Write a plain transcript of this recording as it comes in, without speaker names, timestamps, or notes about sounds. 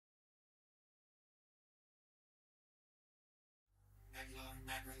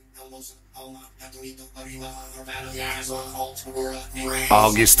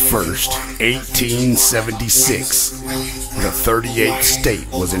August 1st, 1876, the 38th state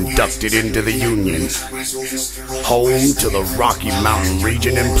was inducted into the Union, home to the Rocky Mountain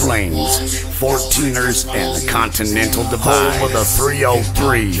region and plains, 14ers and the Continental Divide, home of the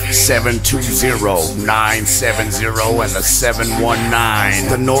 303, 720, 970, and the 719,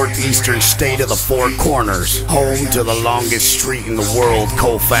 the northeastern state of the Four Corners, home to the longest street in the world,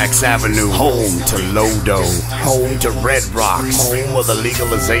 Colfax Avenue, home to Lodo, home to Red Rocks, home of the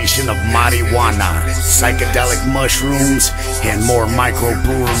legalization of marijuana, psychedelic mushrooms, and more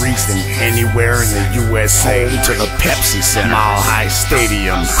microbreweries than anywhere in the USA, home to the Pepsi Center, Mile High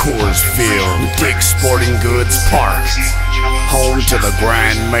Stadium, Coors Field, Dick's Sporting Goods Park, home to the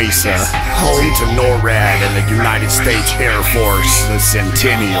Grand Mesa, home to NORAD and the United States Air Force, the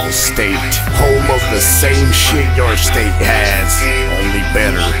Centennial State, home of the same shit your state has, only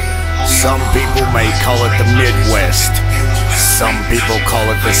better. Some people may call it the Midwest, some people call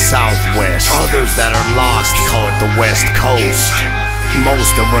it the Southwest, others that are lost call it the West Coast.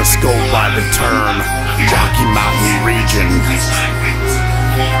 Most of us go by the term Rocky Mountain region.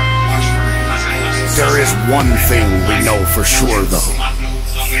 There is one thing we know for sure though.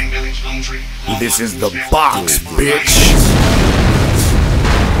 This is the box, bitch.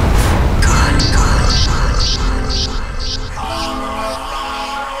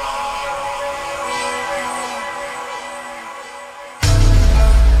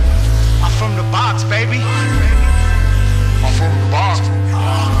 From the box, baby. I'm from the box. I'm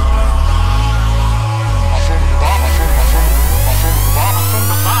from the box. I'm from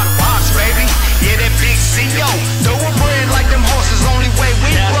the box, baby. Yeah, that big CO. Thoroughbred like them horses, only way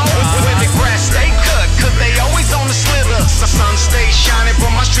we grow. Where the grass stay cut, cause they always on the slither. The sun stays shining, but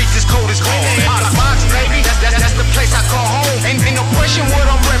my streets is cold as winter. Out of box, baby. That's the place I call home. Ain't no question what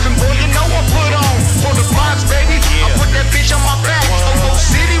I'm reppin', boy. You know I put on. For the box, baby. I put that bitch on my back. Oh,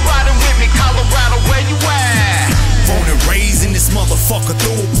 city riding with me, Colorado, where you at? Born and raised in this motherfucker,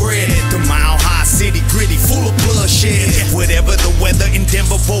 thoroughbred. The mile high city, gritty, full of bloodshed. Whatever the weather in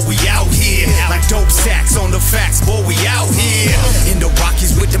Denver, boy, we out here. Like dope sacks on the facts, boy, we out here. In the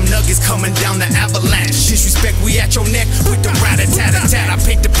Rockies with them nuggets coming down the avalanche. Disrespect, we at your neck with the rat-a-tat-a-tat. I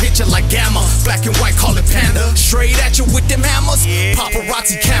paint the picture like gamma, black and white, call it panda. Straight at you with them hammers.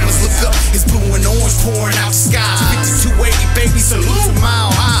 Paparazzi cameras, look up, it's blue and orange pouring out the skies. 5280, baby, salute to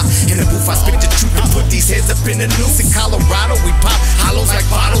mile high. In the booth, I spit the truth and put these heads up in the news. In Colorado, we pop hollows like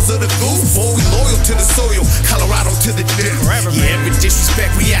bottles of the goose. Boy, we loyal to the soil, Colorado to the dick. Yeah, every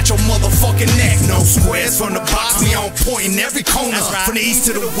disrespect, we at your motherfucking neck. No squares from the box, we on point in every corner. From the east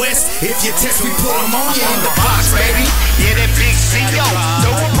to the west, if you test, we put them on you in the box, baby. Yeah, that big CO.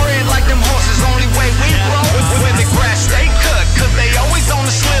 Thoroughbred like them horses, only way we grow. Where the grass stay cut, cause they always on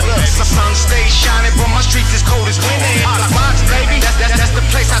the slither. The sun stays shining, but my streets is cold as winter. Out of box, baby. That's the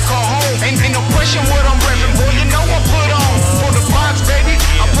place I call home. Ain't no question what I'm reppin', boy. You know I put on. For the box, baby.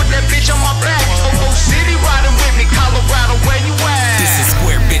 I put that bitch on my back. Oh, city riding with me, Colorado, where you at? This is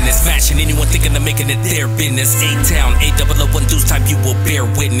square business, fashion. Anyone thinking of making it their business? A-Town, A-001 Deuce type, you will bear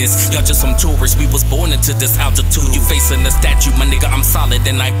witness. Y'all just some tourists, we was born into this altitude. You facing a statue, my nigga, I'm solid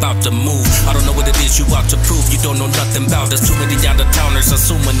and I bout to move. I don't know what it is you out to prove, you don't know nothing about us. Too many out-of-towners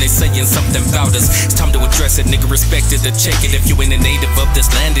assuming they saying something about us. It's time to address it, nigga, respect it or check it. If you ain't a native of this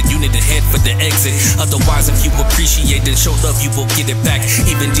land, then you need to head for the exit. Otherwise, if you appreciate and show love, you will get it back.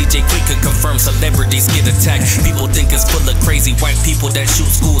 Even DJ Quick could confirm celebrities get attacked. People think it's full of crazy white people that shoot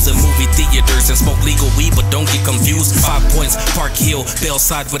schools and movie theaters and smoke legal weed, but don't get confused. 5 Points, Park Hill,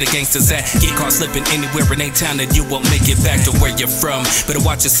 Bellside, where the gangsters at. Get caught slipping anywhere in A-Town and you won't make it back to where you're from. Better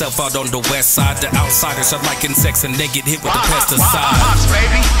watch yourself out on the west side. The outsiders are liking sex and they get hit with the pesticide. Box,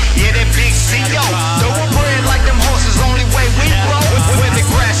 baby. Yeah, that big CO. Thoroughbred like them horses, only way we grow. Where the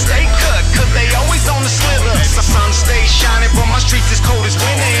grass stay cut, cause they always on the slither. The sun stays shining, but my streets is cold as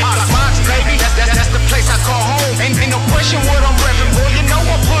winter. Out of box, baby. That's the place I call home. Ain't no question what I'm reppin', boy. You know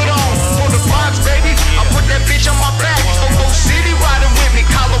I put on. For the box, baby. I put that bitch on my back. Oh, city riding with me,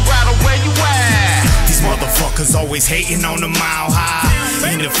 Colorado, where you at? These motherfuckers always hating on the mile high.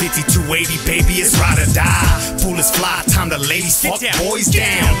 In the 5280, baby, it's ride or die. Pool is fly, time the ladies fuck boys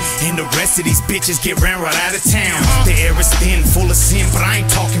down. And the rest of these bitches get ran right out of town. The air is thin, full of sin, but I ain't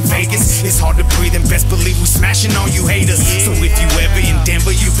talking Vegas. It's hard to breathe and best believe we smashing on you haters. So if you ever in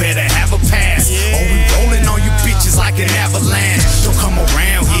Denver, you better have a pass. Or we rolling on you bitches like an avalanche. Don't come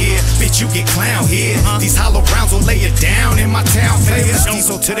around here, bitch, you get clown here. These hollow rounds will lay it down in my town. Flavors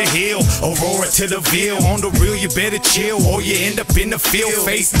diesel to the hill, Aurora to the Ville. On the real, you better chill, or you end up in the field.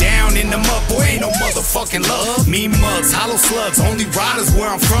 Face down in the mud, boy, ain't no motherfucking love. Mean mugs, hollow slugs, only riders where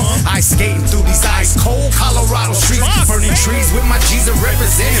I'm from. Ice skating through these ice cold Colorado streets, burning trees with my G's and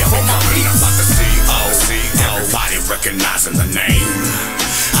representing for my peeps. About the C.O.C. Everybody recognizing the name.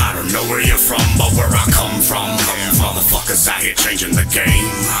 I don't know where you're from, but where I come from, motherfuckers out here changing the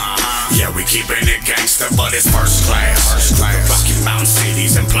game. Yeah, we keeping it gangster, but it's first class. The Rocky Mountain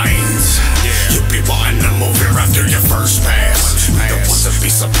cities and plains. You be wanting to move here after your first pass. We the ones that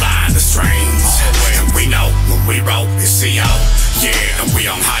be supplying the strains. And we know when we roll, it's C.O. Yeah, and we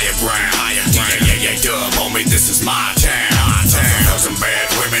on higher ground. Yeah, dub, homie, this is my town. Girls and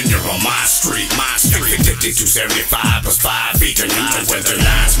bad women, you're on my street. 5275 plus 5 feet, and you know where the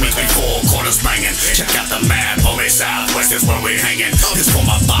lines meet. We 4 corners banging. Check out the map, homie, Southwest is where we hanging. This for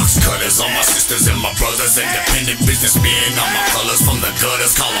my box cutters, all my sisters and my brothers, independent businessmen, all my colors from the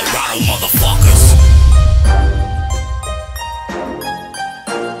gutters, Colorado motherfuckers.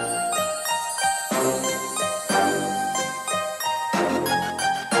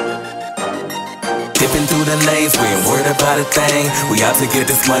 Dipping through the lanes, we ain't worried about a thing. We out to get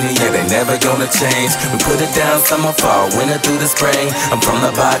this money, yeah, they never gonna change. We put it down summer, fall, winter through the spring. I'm from the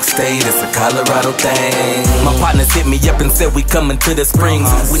box state, it's a Colorado thing. My partners hit me up and said we coming to the springs.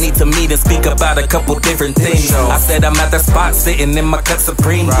 We need to meet and speak about a couple different things. I said I'm at the spot, sitting in my cut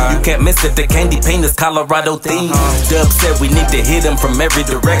supreme. You can't miss it, the candy paint is Colorado theme. Dub said we need to hit them from every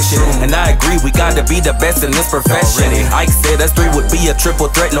direction, and I agree, we gotta be the best in this profession. I.K.E said us 3 would be a triple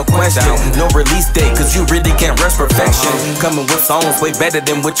threat, no question. No release date, cause you really can't rush perfection. Coming with songs way better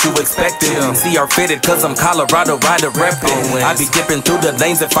than what you expected. CR fitted cause I'm Colorado rider reppin'. I be dipping through the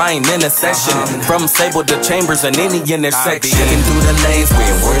lanes if I ain't in a session. From Sable to Chambers and any intersection. Dipping through the lanes, we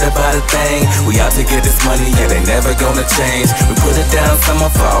ain't worried about a thing. We out to get this money, yeah, they never gonna change. We put it down summer,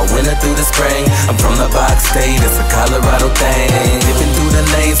 fall, winter through the spring. I'm from the box state, it's a Colorado thing. Dipping through the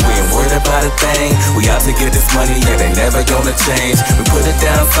lanes, we ain't worried about a thing. We out to get this money, yeah, they never gonna change. We put it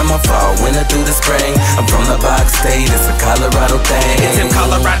down summer, fall, winter through the spring. I'm from the box state, it's a Colorado thing. It's them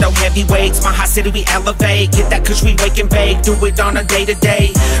Colorado heavyweights, my hot city we elevate. Get that kush we wake and bake, do it on a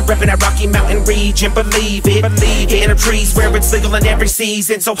day-to-day. Reppin' that Rocky Mountain region, believe it. Hitting the trees where it's legal in every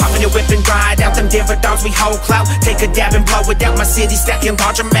season. So hop in your whip and ride out them Denver dogs, we hold clout. Take a dab and blow it out my city, stacking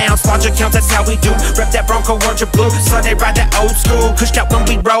large amounts. Large accounts, that's how we do. Rep that Bronco, orange and blue, Sunday ride that old school. Kush out when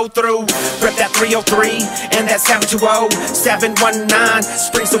we roll through. Rep that 303 and that 720, 719,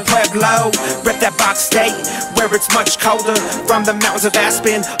 Springs to Pueblo. Rep that box state, where it's much colder. From the mountains of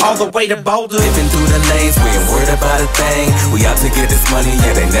Aspen, all the way to Boulder. Dipping through the lanes, we ain't worried about a thing. We out to get this money,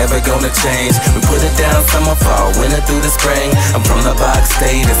 yeah, they never gonna change. We put it down summer, fall, winter through the spring. I'm from the box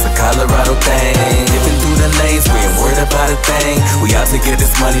state, it's a Colorado thing. Dipping through the lanes, we ain't worried about a thing. We out to get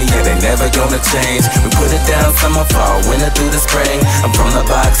this money, yeah, they never gonna change. We put it down summer, fall, winter through the spring. I'm from the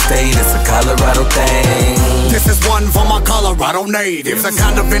box state, it's a Colorado thing. This is one for my Colorado natives, the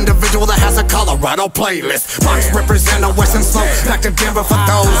kind of individual that has a Colorado playlist. Box represent a western slope, back to Denver for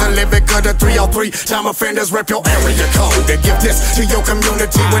those that live it good at 303. Time offenders rep your area code and give this to your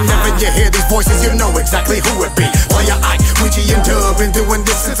community. Whenever you hear these voices, you know exactly who it be. Playa, I.K.E, and D-A-DUBB, been doing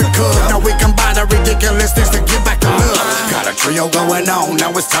this since it could. Now we combine our ridiculousness to give back the love. Got a trio going on,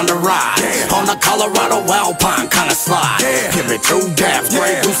 now it's time to ride on the Colorado Alpine kinda slide. Give it 2 dabs,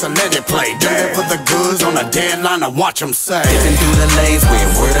 Grey Goose and let it play. Deliver the goods on a deadline and watch them say. Dipping through the lanes, we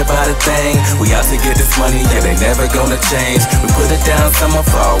ain't worried about a thing. We out to get this money, yeah, they never gonna change. We put it down summer,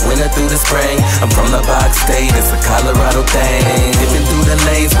 fall, winter through the spring. I'm from the box state, it's a Colorado thing. Dipping through the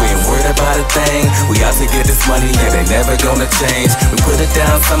lanes, we ain't worried about a thing. We out to get this money, yeah, they never gonna change. We put it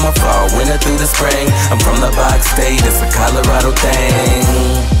down summer, fall, winter through the spring. I'm from the box state, it's a Colorado thing.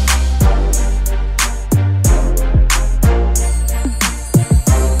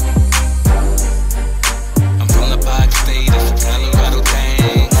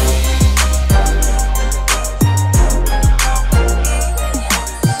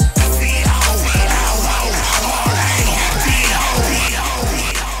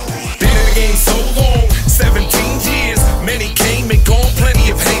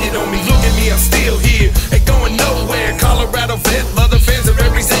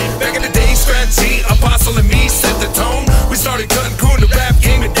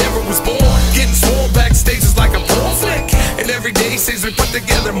 We put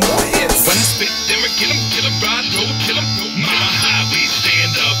together more hits. One spit, then we kill 'em, ride, roll, kill 'em. My high, we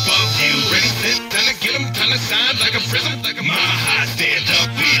stand above you. Ready, set, time to get 'em, kinda shine like a prism. My high, stand up,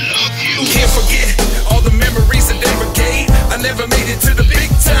 we love you. Can't forget all the memories of D-A-DUBB. I never made it to the big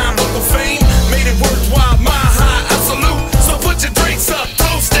time, local fame made it worthwhile. My high, absolute. So put your drinks up,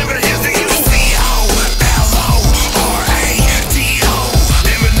 toast, never here's to you.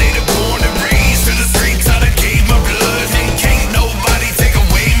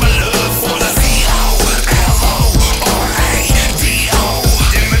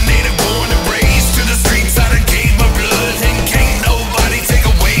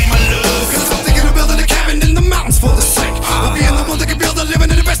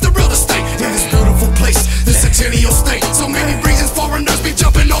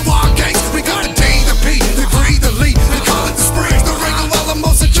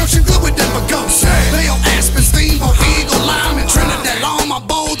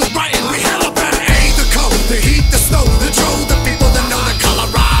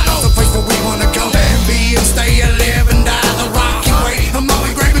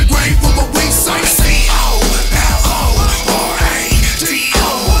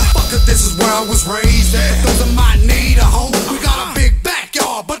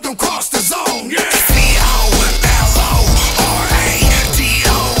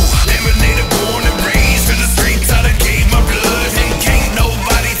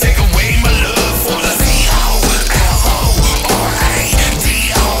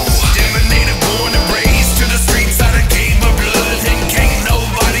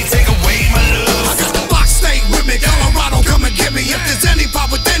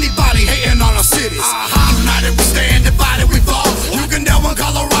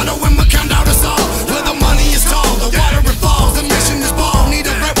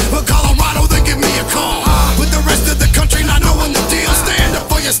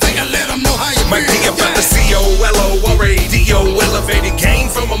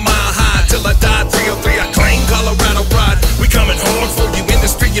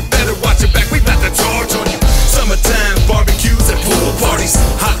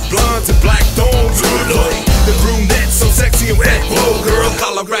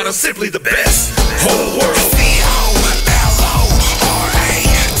 I'm simply the best.